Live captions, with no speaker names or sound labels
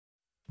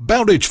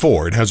Bowditch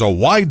Ford has a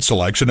wide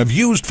selection of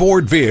used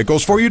Ford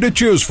vehicles for you to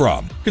choose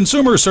from.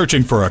 Consumers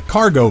searching for a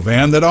cargo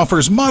van that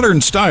offers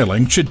modern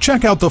styling should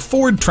check out the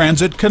Ford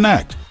Transit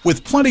Connect.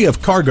 With plenty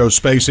of cargo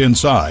space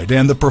inside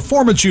and the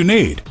performance you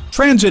need,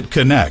 Transit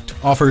Connect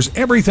offers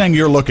everything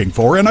you're looking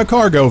for in a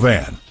cargo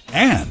van.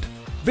 And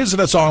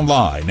visit us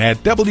online at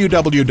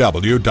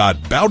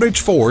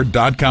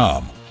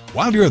www.bowditchford.com.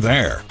 While you're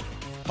there,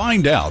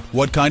 find out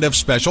what kind of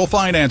special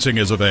financing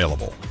is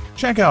available.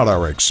 Check out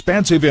our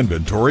expansive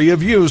inventory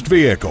of used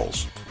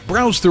vehicles.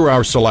 Browse through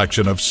our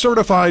selection of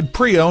certified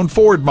pre-owned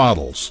Ford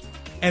models.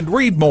 And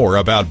read more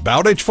about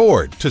Bowditch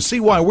Ford to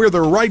see why we're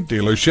the right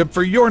dealership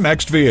for your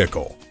next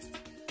vehicle.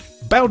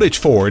 Bowditch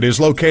Ford is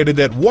located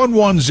at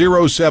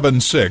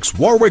 11076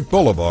 Warwick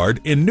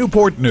Boulevard in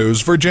Newport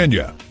News,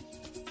 Virginia.